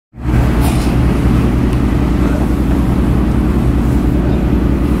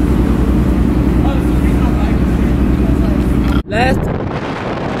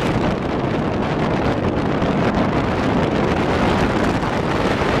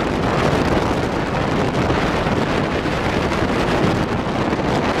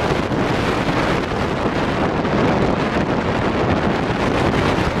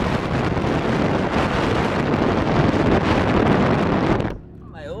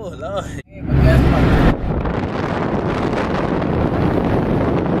Lord.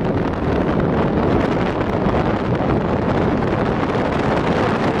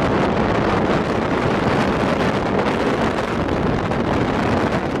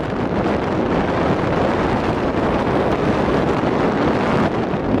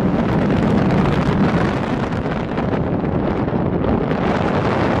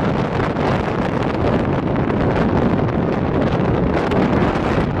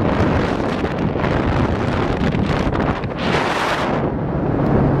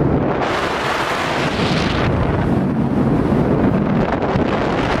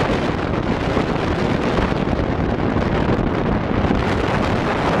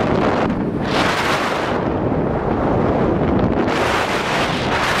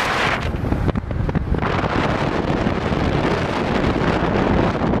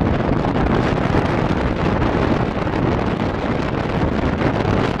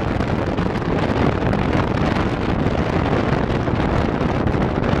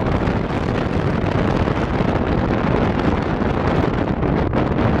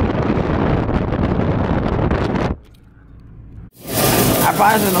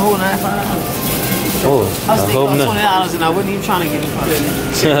 $5 in the whole $9. Oh, I was thinking $20 and I wasn't even trying to get in front of it.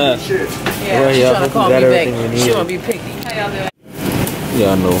 Yeah, she's trying to call me back. She wanna be picky.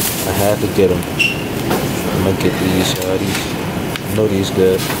 Yeah, I know. I had to get them. I'm gonna get these. I know these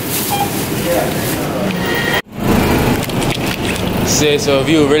good. See, so if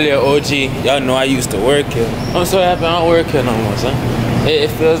you really an OG, y'all know I used to work here. I'm so happy I don't work here no more, son.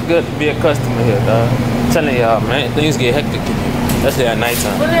 It feels good to be a customer here, dog. I'm telling y'all, man, things get hectic. Especially at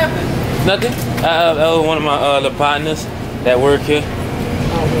nighttime. What happened? Nothing. That was one of my other partners that work here.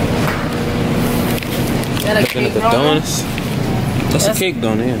 Looking at the donuts. That's a cake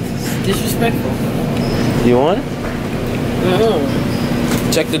donut, yeah. Disrespectful. You want it?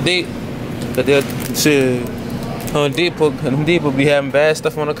 Check the date. But they'll shit. Home Depot be having bad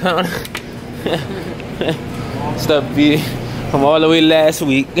stuff on the counter. Stuff be from all the way last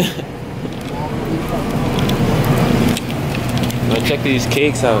week. Check these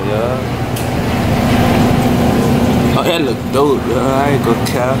cakes out, y'all. Oh, that look dope, y'all. I ain't gonna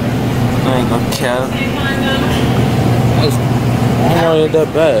cap. I don't know if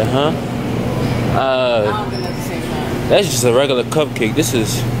that bad, huh? That's just a regular cupcake. This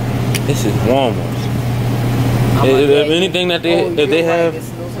is Walmart. If anything that they have,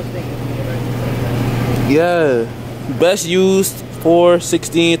 yeah, best used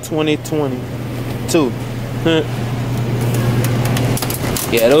 4/16/2022.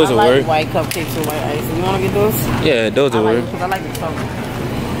 Yeah, those will work. White cupcakes with white icing. You wanna get those? Yeah, those will work. Because I like the chocolate.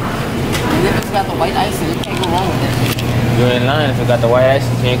 And if it's got the white icing, you can't go wrong with it. You're in line. If it got the white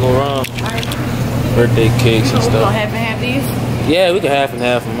icing, can't go wrong. Birthday cakes and stuff. We gonna half and half these? Yeah, we can half and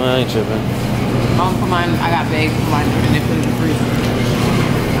half them. I ain't tripping. For mine, I got bags for mine and they put it in the freezer.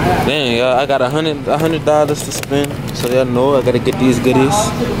 Dang, y'all, I got $100 to spend, so y'all know I gotta get these goodies. You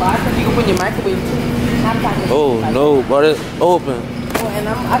can put in your microwave too. Oh no, but it's open. Oh, and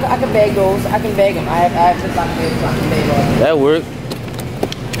I can bag those. I can bag them. I have just like bags, so I can bag all. That worked.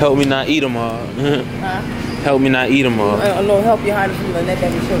 Help me not eat them all. Huh? Help me not eat them all. No, help you hide them from the net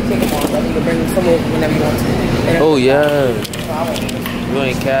that we should take them all. But you can bring them somewhere whenever you want to. Oh yeah. So I won't eat them. You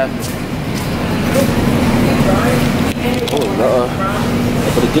ain't cap. Oh Lord. I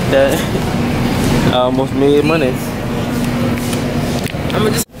better get that. I almost made money. I'ma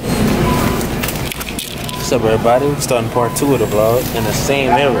just. What's up, everybody? We're starting part 2 of the vlog in the same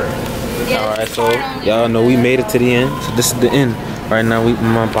era. Alright, so y'all know we made it to the end. So this is the end. Right now we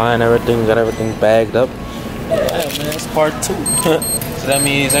buying everything, we got everything bagged up. Yeah, man, it's part 2. So that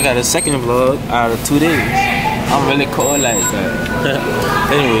means I got a second vlog out of 2 days. I'm really cool like that.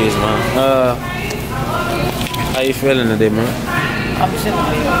 Anyways, man. How you feeling today, man? I'm chilling.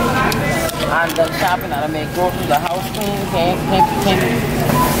 I'm done shopping. I done made groceries, the house clean.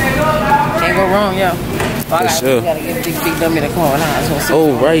 Can't go wrong, yo. So I gotta get big dummy to come on.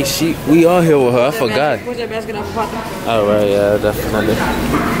 Oh right, we are here with her. I forgot. Put that basket up for Papa. All right, yeah, definitely.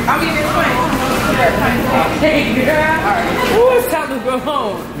 Hey, girl. Ooh, it's time to go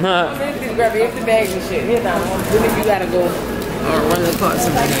home. Nah. Grab your empty bags and shit. Here now. Then if you gotta go run the cart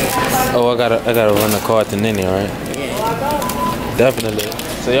something. Oh, I gotta run the cart to Nene, right? Yeah. Definitely.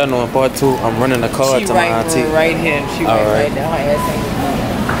 So y'all know in part 2, I'm running the cart to my auntie. Right here. She right down her ass.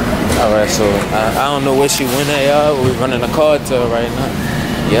 Alright, so I don't know where she went at, y'all. We're running a car to her right now.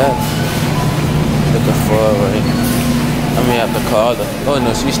 Yeah. Looking for her, right? I may have to call her. Oh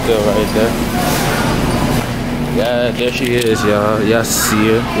no, she's still right there. Yeah, there she is, y'all. Y'all see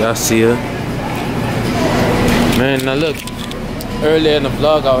her. Man, now look. earlier in the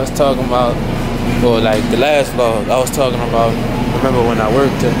vlog I was talking about, or like the last vlog, I was talking about, remember when I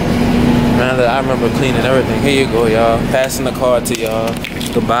worked it. Man, I remember cleaning everything. Here you go, y'all. Passing the card to y'all.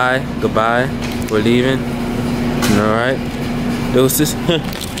 Goodbye, goodbye. We're leaving. Alright. Deuces.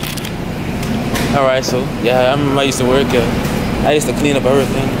 Alright, so yeah, I remember I used to work here. I used to clean up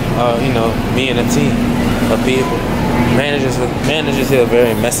everything. You know, me and a team of people. Managers here are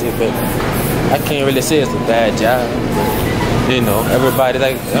very messy, but I can't really say it's a bad job. But, you know, everybody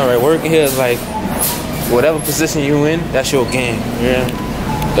like, alright, working here is like whatever position you in, that's your game. Yeah.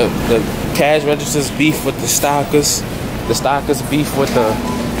 The cash registers beef with the stockers beef with the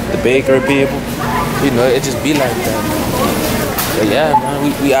baker people. You know, it just be like that. But yeah,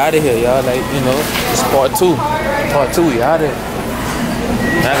 man, we out of here, y'all. Like, you know, it's part two. Part two, we out of here.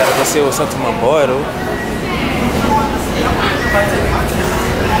 Now I gotta go say what's up to my boy though.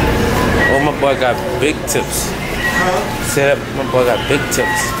 Oh, my boy got big tips. Say that, my boy got big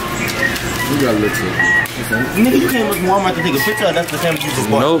tips. You got little tips. Nigga, you came with Walmart to take a picture of, that's the camera you just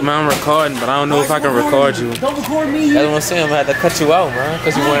bought. Nope, man, I'm recording, but I don't know if I can record you. Don't record me. That's what I'm saying, I'm gonna have to cut you out, man,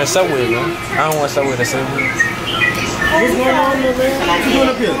 because you're wearing Subway, man. I don't want Subway to sue me. What's going on, man? What you doing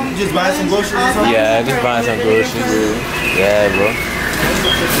up here? You just buying some groceries or something? Yeah, just buying some groceries. Yeah, bro.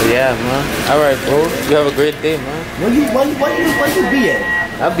 But yeah, man. Alright, bro. You have a great day, man. Where you be at?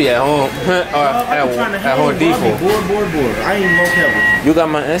 I'll be at home. Or at Home Depot. Bored. I ain't gonna cover. You got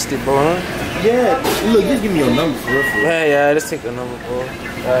my Insta, bro, huh? Yeah, look, just give me your number for real. Yeah, just take the number, bro.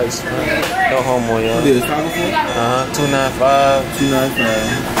 Alright, no homo, y'all. This 504? 295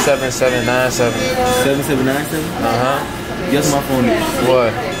 7797. 7797? Guess my phone is. What?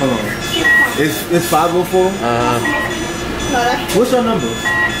 Hold on. It's 504? What's your number?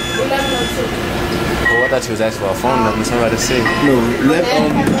 1102. Oh, I thought you was asking for a phone number. Somebody to say. No,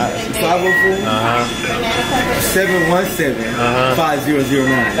 504 717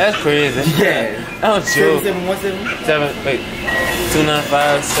 5009. That's crazy. Yeah. That was true. 7717? Wait.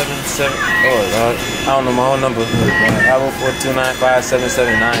 295 77. Oh, Lord. I don't know my whole number. 504 295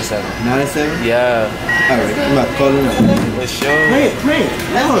 7797. 97? Yeah. Alright, I'm about to call it up. For sure. Great.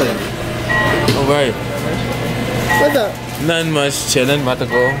 Loud. Alright. What's up? Nothing much, chilling, about to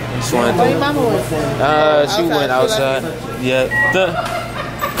go. Just wanted to. Where your mama was? She went outside. Yeah.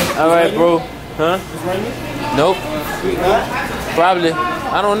 Alright, bro. Huh? Nope. Probably.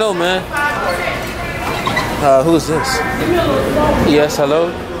 I don't know, man. Who's this? Yes,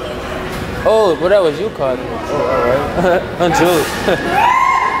 hello? Oh, well, that was you calling me. Oh, alright. Untrue.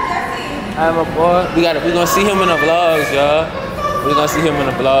 I'm a boy. We gonna see him in the vlogs, y'all. We gonna see him in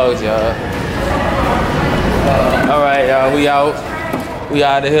the vlogs, y'all. Alright, y'all, we out. We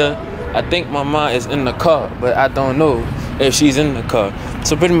out of here. I think my mom is in the car, but I don't know if she's in the car.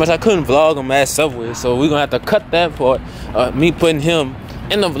 So pretty much I couldn't vlog him at Subway, so we're gonna have to cut that part. Me putting him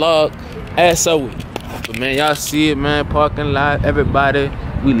in the vlog at Subway. But man, y'all see it, man. Parking lot, everybody,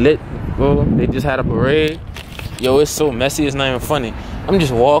 we lit, bro. They just had a parade. Yo, it's so messy, it's not even funny. I'm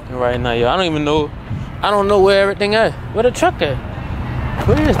just walking right now, yo. I don't know where everything at. Where the truck at?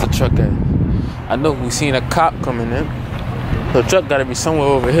 Where is the truck at? I know we seen a cop coming in. The truck gotta be somewhere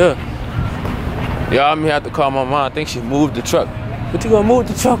over here. Y'all, I'm gonna have to call my mom. I think she moved the truck. What you gonna move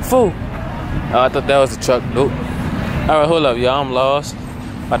the truck for? I thought that was the truck. Nope. Alright, hold up, y'all. I'm lost.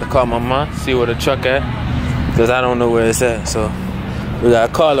 About to call my mom, see where the truck at. Because I don't know where it's at. So we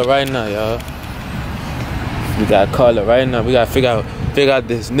gotta call her right now, y'all. We gotta call her right now. We gotta figure out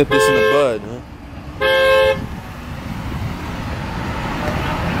this, nip this in the bud, man.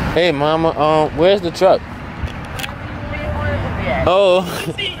 Hey, mama, where's the truck? Oh.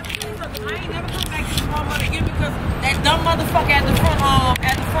 I ain't never come back to Walmart again because that dumb motherfucker at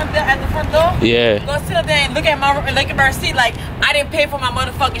the front door. Yeah. Go sit up there and look at my receipt like I didn't pay for my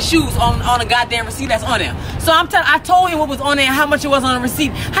motherfucking shoes on a goddamn receipt that's on there. So I told him what was on there and how much it was on the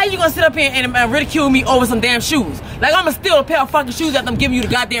receipt. How you gonna sit up here and ridicule me over some damn shoes? Like I'ma steal a pair of fucking shoes after I'm giving you the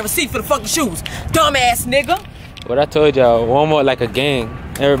goddamn receipt for the fucking shoes. Dumbass nigga. What I told y'all, Walmart like a gang.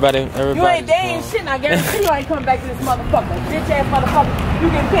 Everybody. You ain't dang shit, and I guarantee you I ain't coming back to this motherfucker. Bitch ass motherfucker. You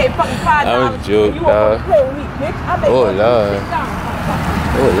getting paid fucking $5. I was joking, you won't play with me, bitch. I bet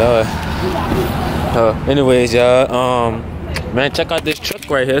Oh Lord. Anyways, y'all, man, check out this truck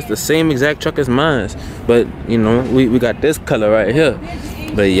right here. It's the same exact truck as mine, but you know, we got this color right here.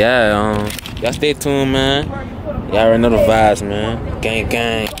 But yeah, y'all stay tuned, man. Y'all already know the vibes, man.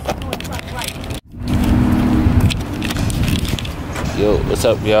 Gang. Yo, what's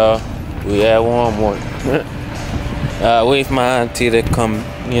up, y'all? We at Walmart. Wait for my auntie to come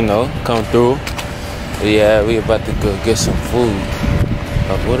through. But yeah, we about to go get some food.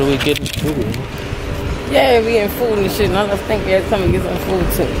 What are we getting food? Yeah, we getting food and shit. And I was thinking every time we get some food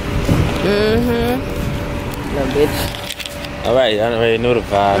too. Little bitch. Alright, I already know the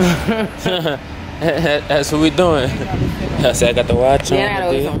vibes. That's what we doing. I said I got the watch on. Yeah, I gotta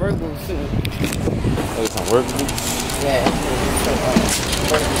go get some work boots too. Go get some work boots? Yeah.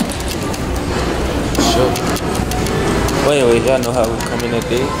 Sure. Well, anyway, y'all know how we come in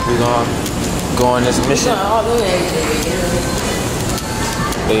today. We gonna go on this mission.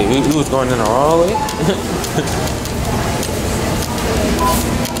 Hey, we was going in the wrong way.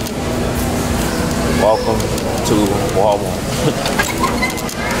 Welcome to Walmart.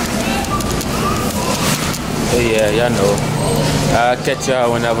 But yeah, y'all know. I'll catch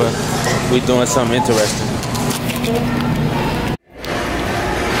y'all whenever we doing something interesting.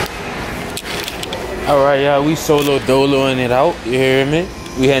 Alright, y'all, we solo doloing it out. You hear me?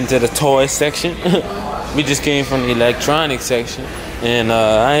 We heading to the toy section. We just came from the electronics section. And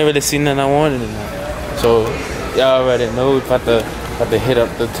I ain't really seen nothing I wanted in there. So y'all already know we about to hit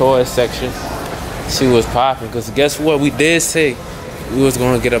up the toy section. See what's popping. Cause guess what? We did say we was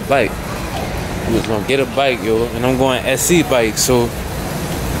gonna get a bike. We was gonna get a bike, yo. And I'm going SC bike. So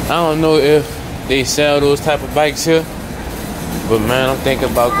I don't know if they sell those type of bikes here. But man, I'm thinking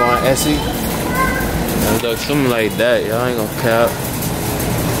about going SC. And look, something like that, y'all ain't gonna cap.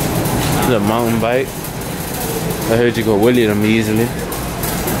 It's a mountain bike. I heard you go wheelie them easily.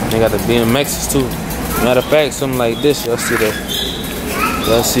 They got the BMXs too. Matter of fact, something like this, y'all see that?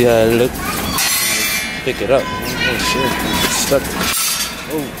 Y'all see how it look? Pick it up. Oh shit, it's stuck.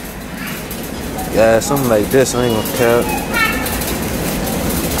 Oh. Yeah, something like this, I ain't gonna cap.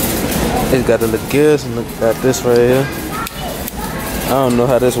 It's got the little gears and look at this right here. I don't know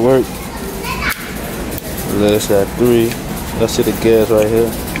how this works. Let's got 3. Y'all see the gears right here.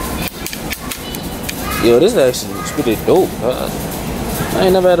 Yo, this actually is pretty dope. I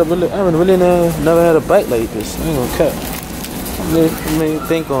ain't never had never had a bike like this. I ain't gonna cap. Let me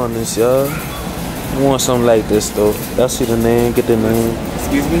think on this, y'all. I want something like this though. Y'all see the name, get the name.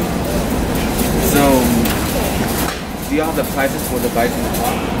 Excuse me? So, do you have the prices for the bikes in the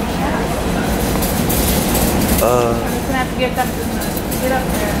car? You're gonna have to get up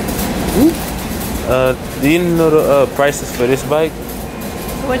there. Do you know the prices for this bike?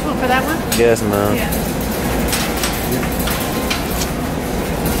 Which one, for that one? Yes, ma'am. Yeah.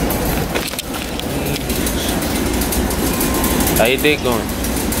 How your day going?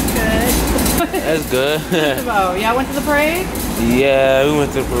 Good. That's good. Y'all went to the parade? Yeah, we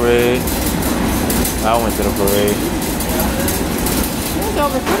went to the parade. I went to the parade. It was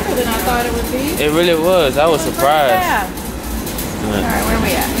over quicker than I thought it would be. It really was. I was surprised. Yeah. Alright, where are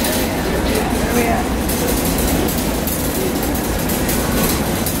we at? Where are we at?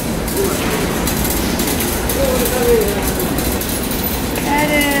 That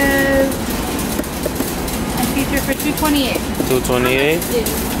is a feature for $228. $228? Yeah.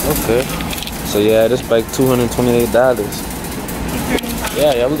 Okay. So yeah, this bike $228.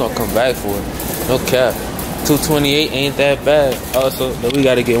 Yeah, we gonna come back for it. No cap. $228 ain't that bad. Also, we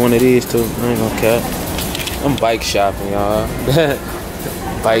gotta get one of these too. I ain't gonna cap. I'm bike shopping, y'all.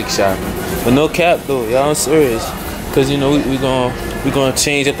 Bike shopping. But no cap though, y'all. I'm serious. Cause you know we gonna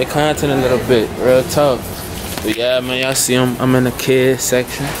change up the content a little bit. Real tough. But yeah, man, y'all see I'm in the kids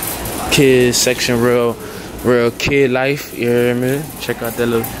section. Kids section, real kid life. You hear me? Check out that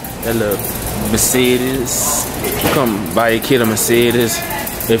little Mercedes. Come buy your kid a Mercedes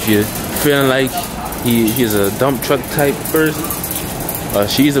if you're feeling like he's a dump truck type person, or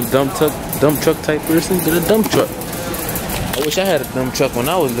she's a dump truck type person. Get a dump truck. I wish I had a dump truck when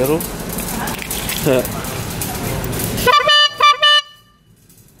I was little.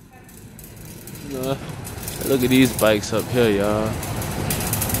 Look at these bikes up here, y'all.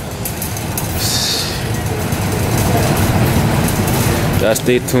 Y'all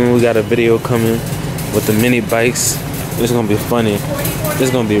stay tuned. We got a video coming with the mini bikes. It's gonna be funny.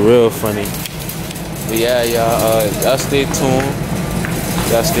 It's gonna be real funny. But yeah, y'all stay tuned.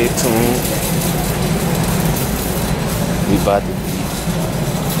 Y'all stay tuned. We about to.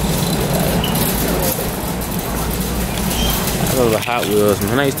 I love the Hot Wheels,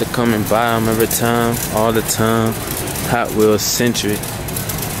 man. I used to come and buy them every time, all the time. Hot Wheels century.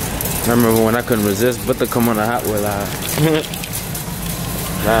 I remember when I couldn't resist but to come on a Hot Wheel line.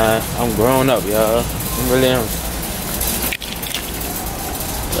 Nah, I'm grown up, y'all. I really am.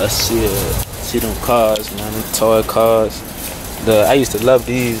 Let's see it. See them cars, man. Them toy cars. I used to love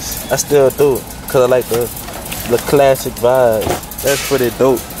these. I still do, cause I like the classic vibe. That's pretty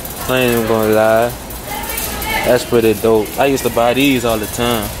dope. I ain't even gonna lie. That's pretty dope. I used to buy these all the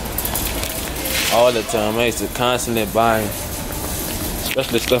time. All the time. I used to constantly buy them.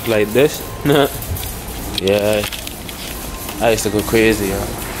 Especially stuff like this. Yeah. I used to go crazy, y'all.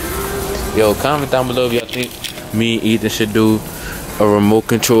 Yo, comment down below if y'all think me and Ethan should do a remote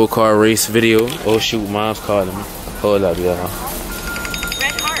control car race video. Oh shoot, mom's calling me. Hold up, y'all.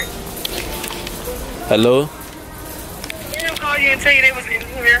 Red heart. Hello? They didn't call you and tell you they was in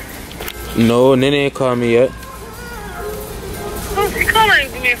here. No, Nene ain't called me yet. Call her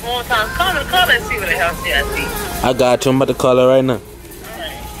and give me a phone time. Call her and see what the hell she has to see. I got you. I'm about to call her right now.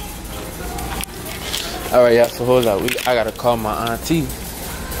 Alright, y'all, so hold up. I gotta call my auntie.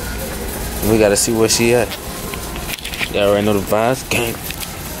 We gotta see where she at. Y'all already know the vibes, gang.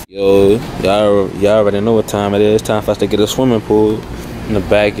 Yo, y'all already know what time it is. Time for us to get a swimming pool in the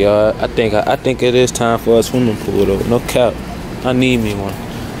backyard. I think it is time for a swimming pool though. No cap. I need me one.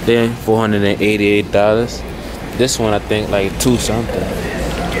 Then $488. This one I think like $2 something.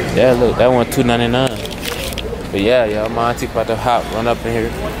 Yeah, look, that one $2.99. But yeah, y'all, my auntie about to run up in here.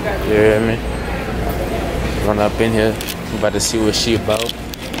 You hear me? Run up in here. We about to see what she about.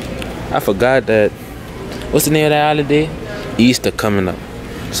 I forgot that. What's the name of that holiday? Easter coming up.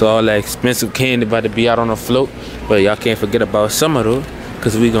 So all that expensive candy about to be out on the float. But y'all can't forget about summer though,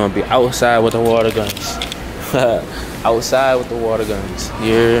 cause we gonna be outside with the water guns. Outside with the water guns.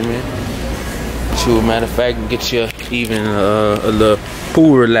 You hear me? True, matter of fact, get you even a little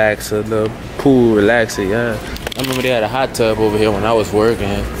pool relaxer, yeah. I remember they had a hot tub over here when I was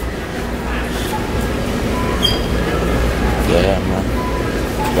working. Yeah, man.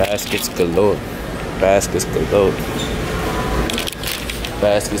 Baskets galore. Baskets galore.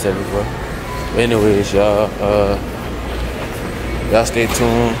 Baskets everywhere. Anyways, y'all, y'all stay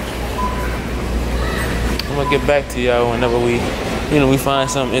tuned. I'm gonna get back to y'all whenever we find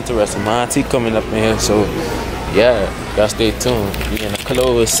something interesting. My auntie coming up in here, so yeah, y'all stay tuned. We in the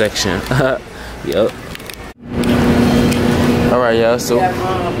clothes section. Yup. Alright, y'all, so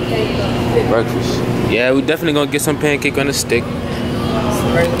breakfast. Yeah, we definitely gonna get some pancake on the stick.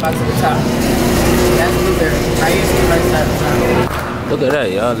 Right back to the top. That's blueberry. I used to right side of the top. Look at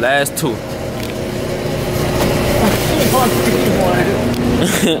that, y'all. Last two.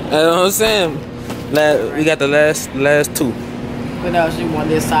 That's what I'm saying. We got the last two. What else you want?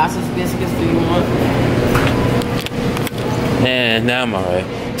 There's sausage biscuits. Do you want? Man, now I'm alright.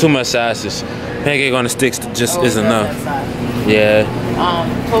 Too much sausage. Pancake on the sticks just is enough. Yeah.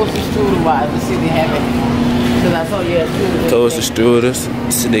 Toasted strudel wise. Let's see if they have it. Cause I saw you had strudel. Toasted strudels.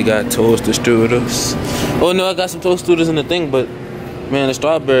 See, they got toasted strudels. Oh no, I got some toasted strudels in the thing, but man, the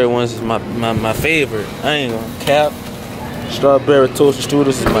strawberry ones is my favorite. I ain't gonna cap. Strawberry toasted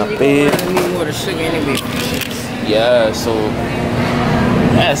strudels is my favorite. I need more of the sugar anyway. Yeah, so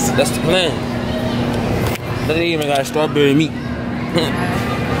that's the plan. They even got strawberry meat.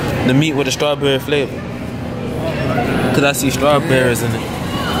 The meat with the strawberry flavor. Cause I see strawberries in it.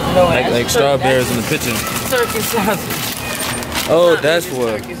 No, like strawberries in the picture. Turkey sausage. Oh, that's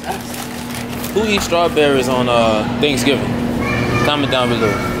what. Who eats strawberries on Thanksgiving? Comment down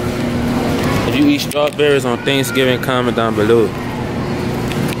below. If you eat strawberries on Thanksgiving, comment down below. I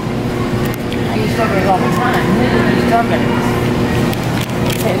eat strawberries all the time. Who eats strawberries?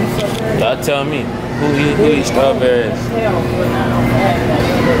 Y'all tell me. Who eats strawberries?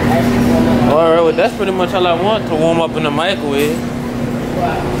 Alright, well that's pretty much all I want to warm up in the microwave.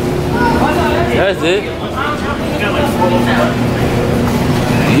 That's it.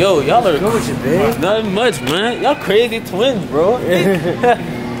 Yo, y'all are nothing much, man. Y'all crazy twins, bro.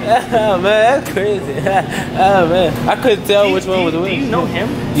 Man, that's crazy. Man, I couldn't tell which one was which. Do you know him?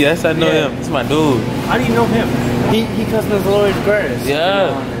 Yes, I know him. It's my dude. How do you know him? He cousins Lloyd's brothers.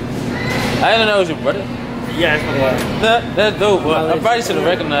 Yeah. I didn't know it was your brother. Yeah, it's my brother. That's dope, but I probably should have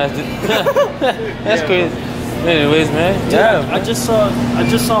recognized it. That's crazy. Anyways, man. Yeah. I just saw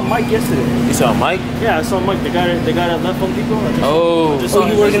Mike yesterday. You saw Mike? Yeah, I saw Mike. The guy that left Home Depot.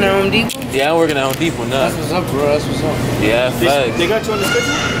 You working at Home Depot? Yeah, I'm working at Home Depot now. That's what's up, bro. That's what's up. Yeah, facts. They got you on the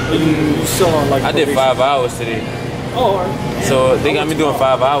schedule? Or you still on like? I did 5 hours today. Oh, alright. So they got me doing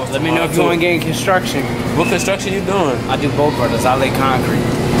 5 hours. Let me know if you want to get in construction. What construction you doing? I do Bolt Brothers. I lay concrete.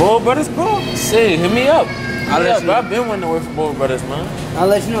 Bolt Brothers, bro? Shit, hit me up. I'll let you know. I've been wanting to work for Bolt Brothers, man. I'll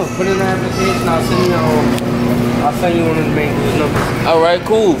let you know. Put in the application. I'll send you one of the main numbers. Alright,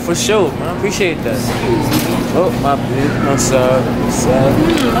 cool. For sure, man. Appreciate that. Oh, my bad. I'm sorry.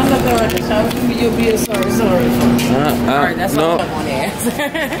 I'm not gonna write this out. You'll be sorry. Alright, that's all I want to answer.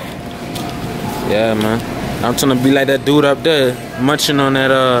 Yeah, man. I'm trying to be like that dude up there, munching on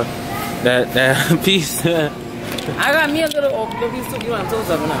that piece. I got me a little piece too. You want to toast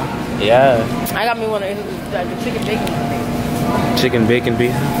up now? Yeah. I got me one of the chicken bacon thing. Chicken bacon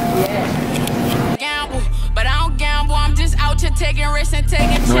beef? Yeah. Gamble, but I don't gamble. I'm just out to taking risks and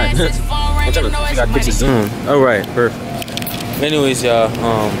taking Right. chances. Phone ring, you know I it's got money. bitches on. All right, perfect. Anyways, y'all,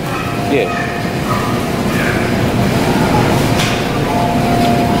 yeah.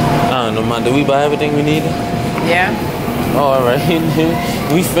 I don't know, man. Did we buy everything we needed? Yeah. Oh, all right.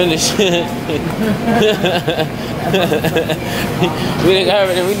 We finished. We didn't got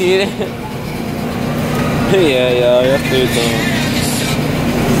everything we needed. Yeah, y'all stay tuned.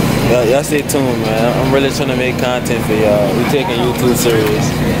 Y'all stay tuned, man. I'm really trying to make content for y'all. We taking YouTube serious.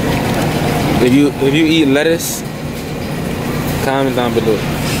 If you eat lettuce, comment down below.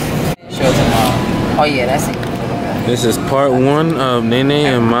 Show it tomorrow. Oh yeah, that's it. This is part 1 of Nene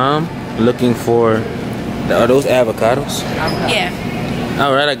and Mom looking for. Are those avocados? Yeah.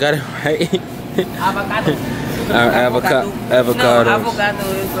 All right, I got it right. Avocado. Avocados. No, avocado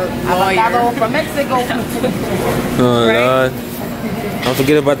is avocado from Mexico. Oh Lord! Don't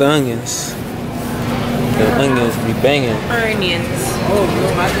forget about the onions. The onions be banging. Onions. Oh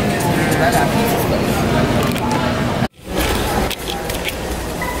no, my goodness. I got pieces.